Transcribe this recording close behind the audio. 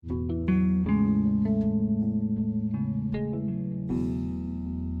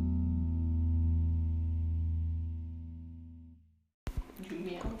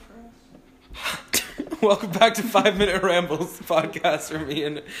Welcome back to 5 Minute Rambles, the podcast where me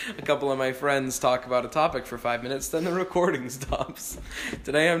and a couple of my friends talk about a topic for 5 minutes, then the recording stops.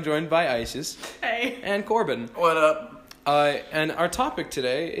 Today I'm joined by Isis. Hey. And Corbin. What up? And our topic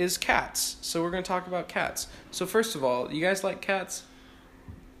today is cats. So we're going to talk about cats. So first of all, you guys like cats?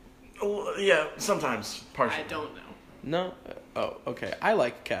 Oh, yeah, sometimes, partially. I don't know. No? Oh, okay. I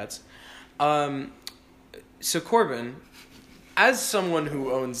like cats. So Corbin, as someone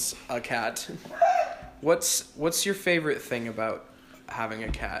who owns a cat, what's your favorite thing about having a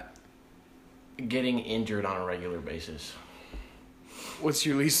cat? Getting injured on a regular basis. What's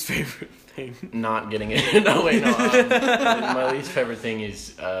your least favorite thing? Not getting it. No, wait, no. My least favorite thing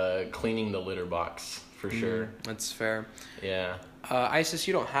is cleaning the litter box, for sure. That's fair. Yeah. Isis,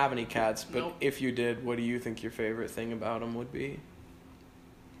 you don't have any cats, but Nope. if you did, what do you think your favorite thing about them would be?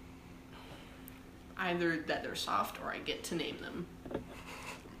 Either that they're soft or I get to name them.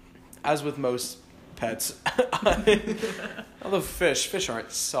 As with most pets. Although fish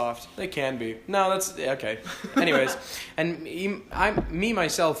aren't soft. They can be. No, that's okay. Anyways, and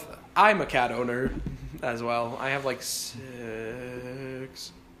myself, I'm a cat owner as well. I have like 6.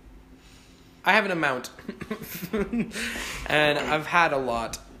 I have an amount. And I've had a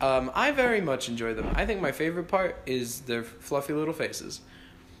lot. I very much enjoy them. I think my favorite part is their fluffy little faces.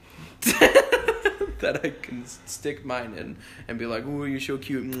 That I can stick mine in and be like, ooh, you're so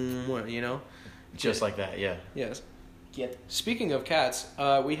cute, you know? Just like that, yeah. Yes. Speaking of cats,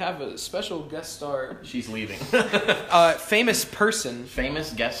 we have a special guest star. She's leaving. Famous person.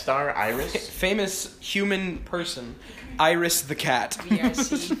 Famous guest star, Iris. Famous human person. Iris the cat. VIC,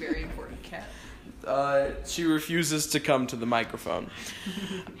 very important cat. She refuses to come to the microphone.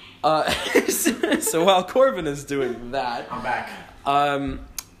 So while Corbin is doing that, I'm back.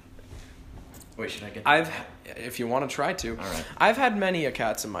 Wait, should I get that? If you want to try to. All right. I've had many a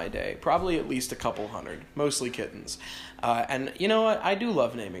cats in my day, probably at least a couple hundred, mostly kittens. And you know what? I do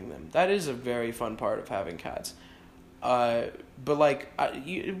love naming them. That is a very fun part of having cats. But like,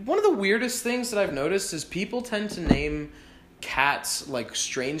 one of the weirdest things that I've noticed is people tend to name cats like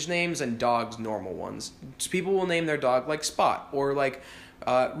strange names and dogs normal ones. People will name their dog like Spot or like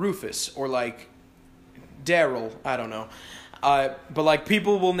Rufus or like Daryl. I don't know. But like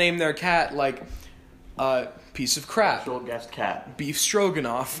people will name their cat like piece of crap, Special guest cat. beef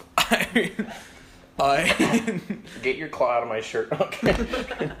stroganoff. Get your claw out of my shirt. Okay.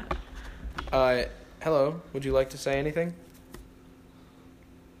 Hello. Would you like to say anything?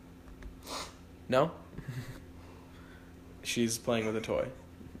 No? She's playing with a toy.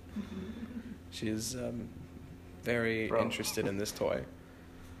 She's very interested in this toy.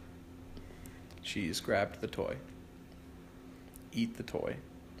 She's grabbed the toy. Eat the toy.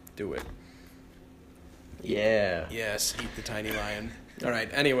 Do it. Yeah. Yes, eat the tiny lion. All right,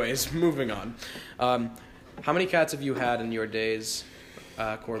 anyways, moving on. How many cats have you had in your days,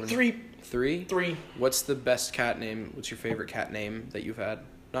 Corbin? 3. 3? 3. What's the best cat name? What's your favorite cat name that you've had?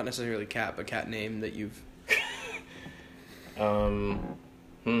 Not necessarily cat, but cat name that you've... I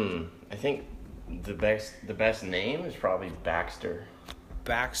think the best name is probably Baxter.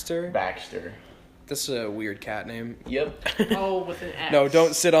 Baxter? Baxter. That's a weird cat name. Yep. Oh, with an X. No,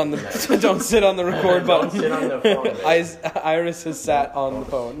 don't sit on the don't sit on the record button. Don't sit on the phone. Iris has sat on the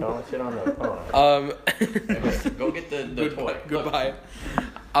phone. Don't sit on the phone. Okay, Go get the toy. Goodbye.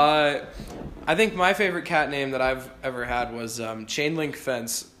 I think my favorite cat name that I've ever had was Chain Link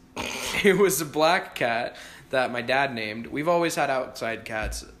Fence. It was a black cat that my dad named. We've always had outside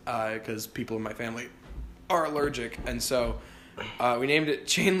cats because people in my family are allergic, and so we named it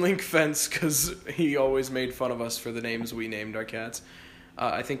Chain Link Fence because he always made fun of us for the names we named our cats.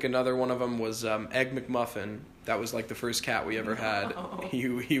 I think another one of them was Egg McMuffin. That was like the first cat we ever had.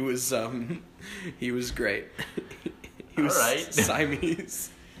 He was great. He was All right.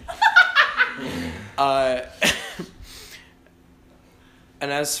 Siamese. And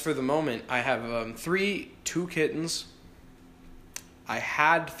as for the moment, I have 2 kittens. I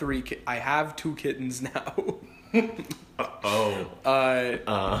have 2 kittens now.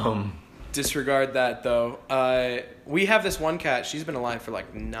 Disregard that though. We have this one cat. She's been alive for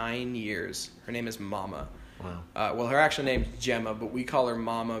like 9 years. Her name is Mama. Wow. Well, her actual name's Gemma, but we call her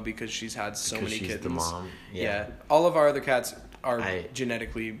Mama because she's had so many she's kittens. the mom. Yeah. All of our other cats are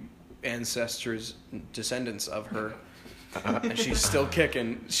genetically descendants of her. And she's still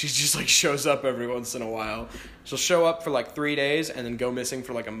kicking. She just like shows up every once in a while. She'll show up for like 3 days and then go missing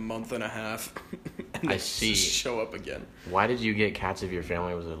for like a month and a half. And I then see. Just show up again. Why did you get cats if your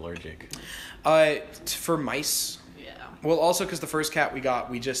family was allergic? For mice. Yeah. Well, also because the first cat we got,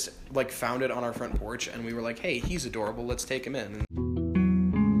 we just like found it on our front porch and we were like, hey, he's adorable. Let's take him in.